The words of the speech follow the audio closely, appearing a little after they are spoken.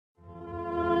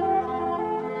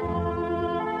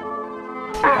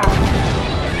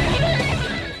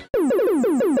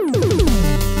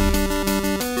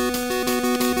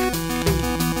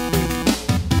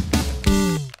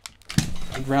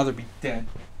rather be dead.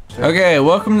 Okay,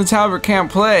 welcome to Talbert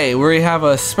Can't Play, where we have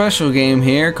a special game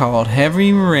here called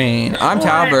Heavy Rain. I'm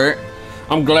Talbert.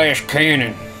 I'm Glass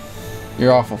Cannon.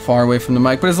 You're awful far away from the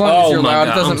mic, but as long as you're loud,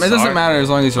 it doesn't matter as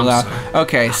long as you're loud.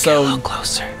 Okay, so a little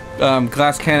closer.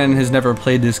 Glass Cannon has never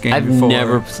played this game before. I've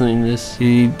never played this.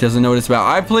 He doesn't know what it's about.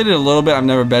 I've played it a little bit. I've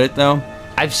never bet it though.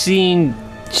 I've seen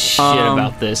shit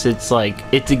about this. It's like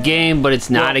it's a game, but it's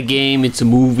not a game. It's a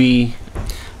movie.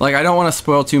 Like, I don't want to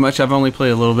spoil too much. I've only played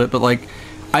a little bit, but like,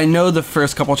 I know the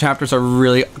first couple chapters are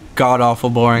really god awful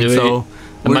boring. So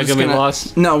am I gonna be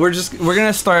lost? No, we're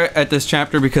gonna start at this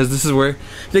chapter because this is where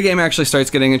the game actually starts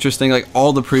getting interesting. Like,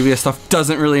 all the previous stuff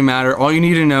doesn't really matter. All you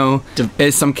need to know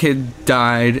is some kid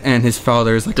died and his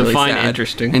father is like really sad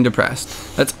interesting and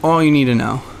depressed. That's all you need to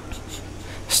know.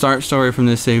 Start story from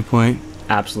this save point.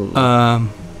 Absolutely.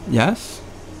 Yes.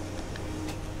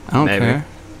 I don't care.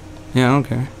 Yeah, I don't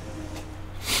care.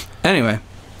 Anyway,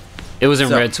 it was in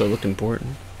red, so it looked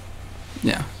important.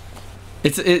 Yeah,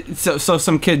 so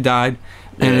some kid died,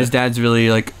 and his dad's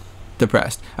really like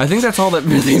depressed. I think that's all that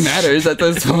really matters at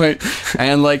this point.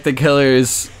 And like the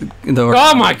killers,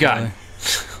 oh my god!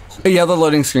 Yeah, the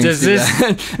loading screen. Does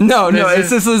this? No,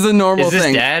 this is a normal thing. Is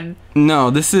this dad?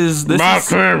 No, this is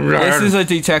a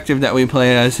detective that we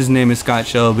play as. His name is Scott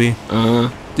Shelby.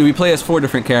 We play as 4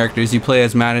 different characters. You play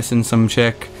as Madison, some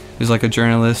chick who's like a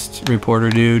journalist,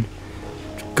 reporter dude,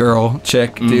 girl,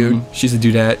 chick, dude. She's a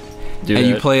dudette. And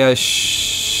you play as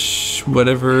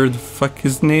whatever the fuck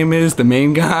his name is, the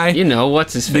main guy. You know,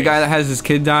 what's his face? The guy that has his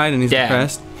kid died and he's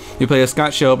depressed. You play as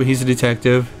Scott Shelby, he's a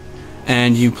detective.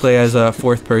 And you play as a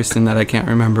 4th person that I can't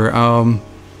remember.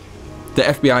 The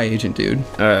FBI agent dude.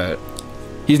 Alright.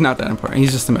 He's not that important.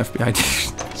 He's just some FBI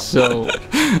dude.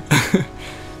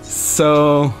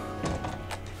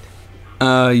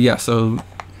 Yeah, so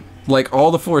like all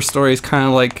the 4 stories kind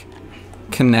of like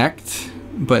connect,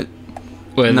 but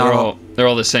not they're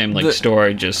all the same like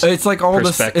story, just it's like all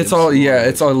this, it's all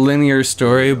it's a linear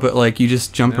story, but like you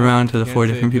just jump around to the 4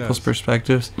 different people's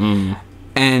perspectives.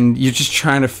 And you're just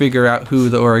trying to figure out who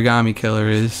the origami killer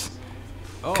is,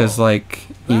 because like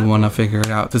you want to figure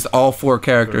it out, because all 4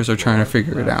 characters are trying to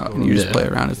figure it out, and you just play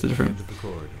around as the different.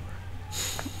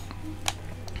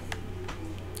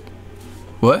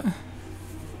 What?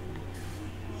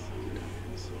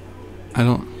 I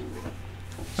don't.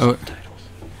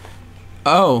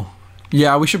 Oh,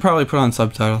 yeah. We should probably put on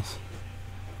subtitles.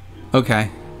 Okay.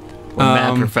 We're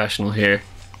mad professional here.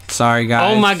 Sorry,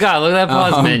 guys. Oh my god, look at that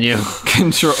pause menu.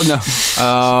 Control. No.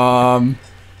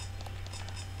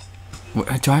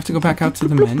 Do I have to go back out to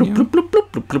the menu?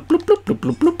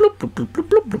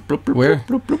 Where?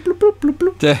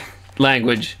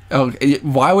 Language. Oh,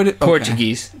 why would it? Okay.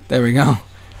 Portuguese. There we go.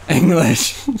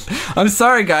 English. I'm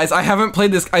sorry, guys. I haven't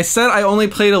played this. I said I only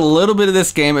played a little bit of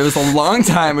this game. It was a long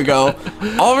time ago.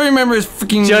 All I remember is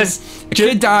freaking a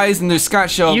kid dies and there's Scott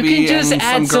Shelby. You can just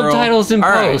add subtitles in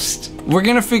post. Right. We're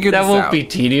gonna figure this out. That won't be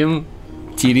tedium.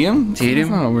 Tedium? Tedium?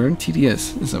 That's not a word.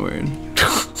 Tedious is a word.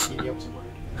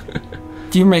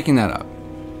 You're making that up.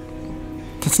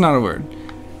 That's not a word.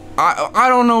 I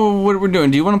don't know what we're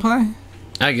doing. Do you want to play?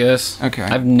 I guess. Okay.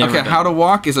 I've never. Okay. How to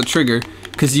walk is a trigger.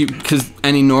 Because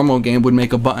any normal game would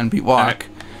make a button be walk,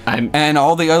 and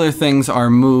all the other things are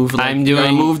move. Like, I'm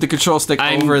doing move the control stick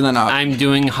over then up. I'm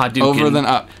doing Hadouken. Over then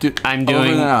up. I'm doing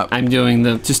over then up. I'm doing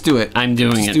the. Just do it. I'm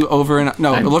doing Just do over and up.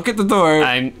 No, look at the door.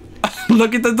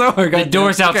 Look at the door. The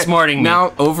door's outsmarting me.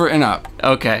 Now over and up.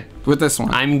 Okay. With this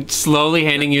one. I'm slowly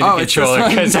handing you the controller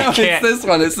because I can't. It's this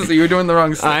one. It's this. You were doing the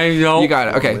wrong stuff. I know. You got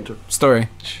it. Okay. Story.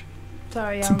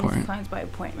 Sorry, I was declined by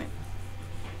appointment.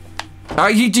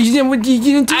 You didn't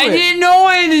do it. I didn't know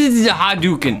it is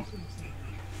Hadouken.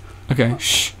 Okay.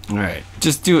 Shh. All right.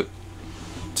 Just do it.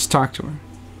 Just talk to her.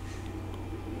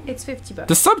 It's $50.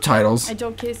 The subtitles. I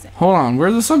don't kiss. Hold on. Where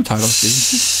are the subtitles, dude?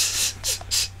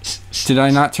 Did I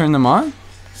not turn them on?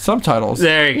 Subtitles.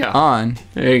 There you go. On.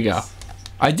 There you go.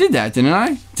 I did that, didn't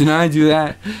I? Didn't I do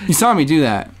that? You saw me do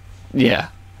that. Yeah.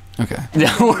 Okay.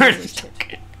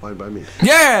 Fine by me.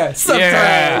 Yeah.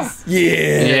 Subtitles.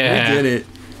 Yeah. We did it.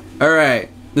 All right,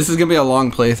 this is gonna be a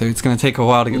long playthrough. It's gonna take a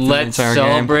while to get through the entire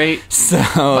game. Let's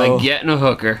celebrate by getting a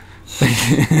hooker.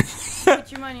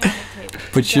 Put your money on the table.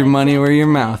 Put your money where your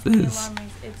mouth is.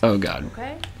 Oh God.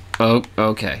 Okay. Oh,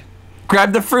 okay.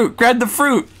 Grab the fruit. Grab the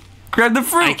fruit. Grab the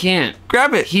fruit. I can't.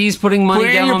 Grab it. He's putting money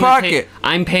Put it down in your on pocket.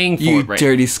 I'm paying for you it right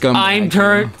dirty scumbag. I'm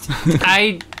turned.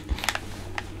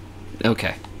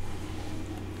 Okay.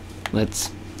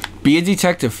 Let's be a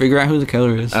detective. Figure out who the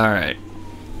killer is. All right.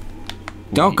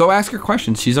 Don't go ask her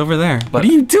questions. She's over there. What are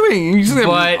you doing? You just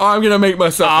I'm gonna make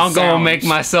myself. I'm gonna make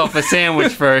myself a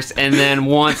sandwich first, and then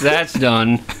once that's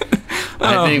done,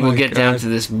 I think we'll get down to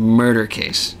this murder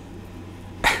case.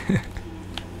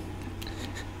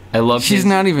 I love. She's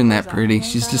not even that pretty.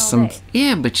 She's just some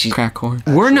but she's crack whore.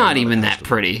 We're not even that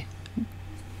pretty.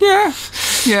 Yeah.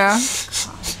 Yeah.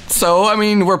 So I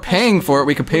mean, we're paying for it.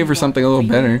 We could pay for something a little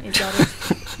better.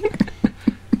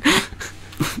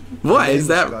 What is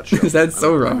that? Is that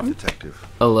so wrong? Detective.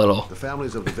 A little. The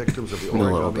families of the victims of the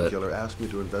little Origami bit. killer asked me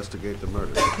to investigate the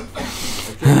murder.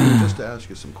 I came just to ask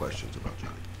you some questions about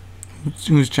Johnny.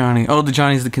 Who's Johnny? Oh, the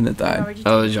Johnny's the kid that died.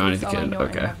 Oh, Johnny's the kid.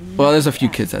 Okay. Well, there's a few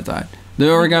kids that died. The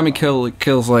Origami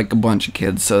kills like a bunch of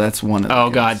kids, so that's one of the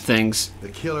kids. God, things. The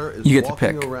killer is You get to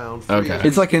walking pick. around Okay. free.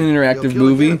 It's like an He'll interactive kill a kid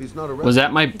movie. if he's not arrested. Was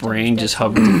that my brain just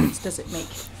hovering? Does it make?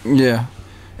 Yeah.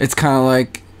 It's kind of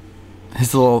like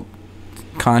his little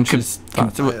conscious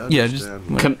thoughts. Yeah, just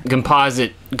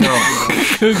Composite. Go.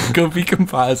 go be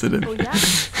compositive. Oh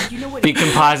yeah. You know what? Be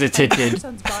composited. Her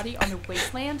son's body on the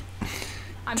wasteland.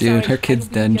 I'm Dude, sorry, her kid's I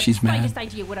don't dead and have she's the mad. slightest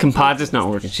idea what I'm Composite's doing. not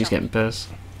working. She's getting pissed.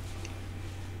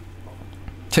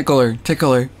 Tickle her.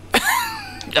 Tickle her.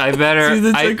 I better. See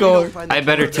the I, tickle. Find I the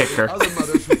better killer, tick her. there are other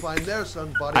mothers who find their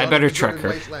son's body I on better a deserted trick her.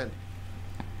 wasteland.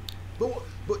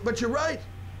 But you're right.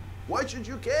 Why should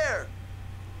you care?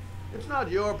 It's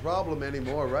not your problem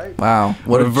anymore, right? Wow,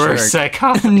 what a Reverse jerk.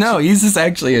 psychology. No, he's just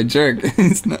actually a jerk.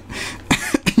 He's not.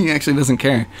 He actually doesn't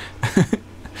care.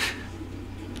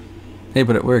 Hey,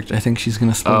 but it worked. I think she's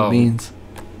gonna spill the beans.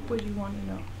 What do you want to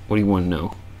know? What do you want to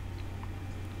know?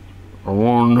 I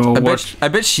want to know I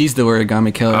bet she's the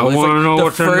Origami killer. I It's want to know the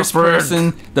what's in the first fridge.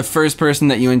 person. The first person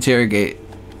that you interrogate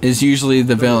is usually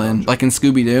the villain, like in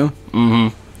Scooby Doo.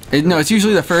 Mm-hmm. No, it's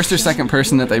usually the first or second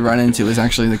person that they run into is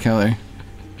actually the killer.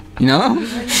 You know?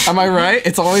 Am I right?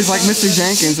 It's always like Mr.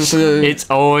 Jenkins with the It's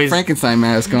always. Frankenstein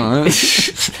mask on.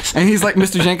 And he's like,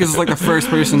 Mr. Jenkins is like the first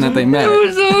person that they met. It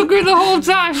was ogre the whole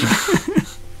time.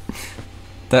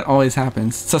 That always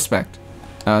happens. Suspect.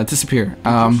 Disappear.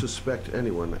 Did you suspect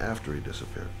anyone after he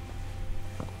disappeared?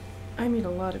 I meet a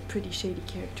lot of pretty shady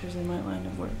characters in my line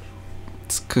of work.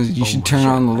 It's because you should turn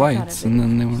on the I've got lights a and big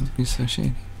then they face. won't be so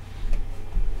shady.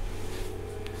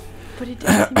 But it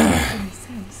doesn't seem to make any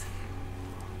sense.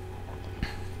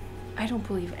 I don't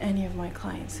believe any of my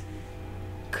clients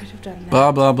could have done that.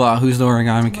 Blah, blah, blah. Who's the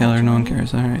Origami killer? No one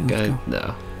cares. Alright, let's go.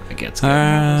 No, I can't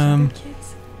skip.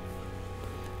 Kids.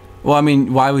 Well, I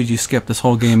mean, why would you skip? This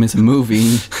whole game is a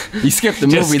movie. You skip the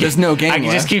movie, there's no game I can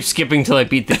left. just keep skipping till I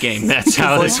beat the game. That's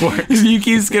how this works. If you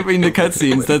keep skipping the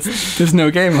cutscenes, there's no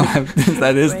game left.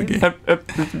 That is the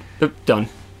game. Done.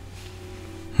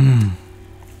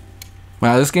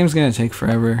 Wow, this game's gonna take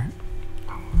forever.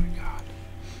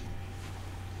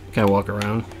 Can I walk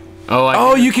around?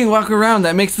 Oh, you can walk around.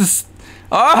 That makes this.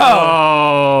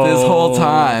 Oh! This whole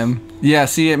time. Yeah,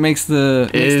 see, it makes the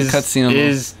cutscene a little.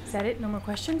 Is that it? No more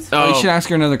questions? Oh, you should ask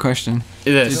her another question.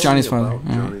 It's Johnny's father.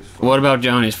 What about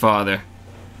Johnny's father?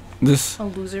 This. A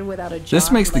loser without a job.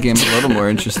 This makes the game a little more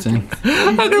interesting.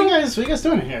 What are you guys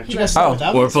doing here? Did you guys start with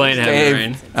that? We're playing Heavy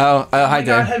Rain. Oh, hi,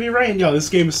 God, Dave. Heavy Rain. Yo, this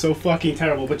game is so fucking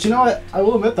terrible. But you know what? I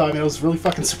will admit though, I mean, I was really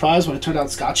fucking surprised when it turned out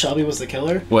Scott Shelby was the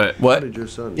killer. What? How did your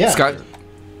son? Yeah. Scott.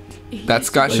 That's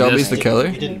Scott Shelby's the killer?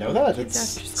 You didn't know that?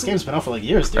 This game's been out for like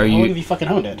years, dude. Are How you- long have you fucking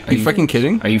owned it? Are you fucking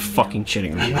kidding? Are you fucking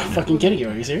shitting Are you me? fucking kidding you?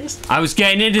 Are you serious? I was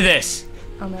getting into this.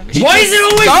 I'll never. Why is it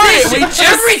always started. We this?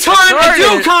 just Every time I do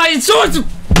started. kind, so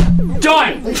it's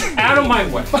done. Out of my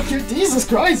way. Fucking Jesus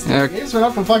Christ, dude. Okay. The game's been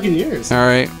out for fucking years.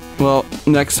 Alright. Well,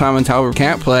 next time on Talbert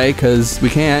can't play, because we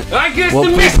can't. I guess We'll the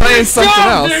be mystery's playing something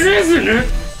solved, else. then, isn't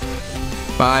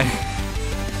it? Bye.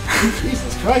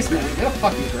 Jesus Christ, man. Get a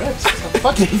fucking grip. It's a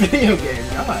fucking video game.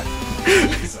 God.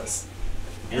 Jesus.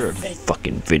 You're a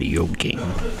fucking video game.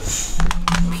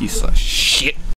 Piece of shit.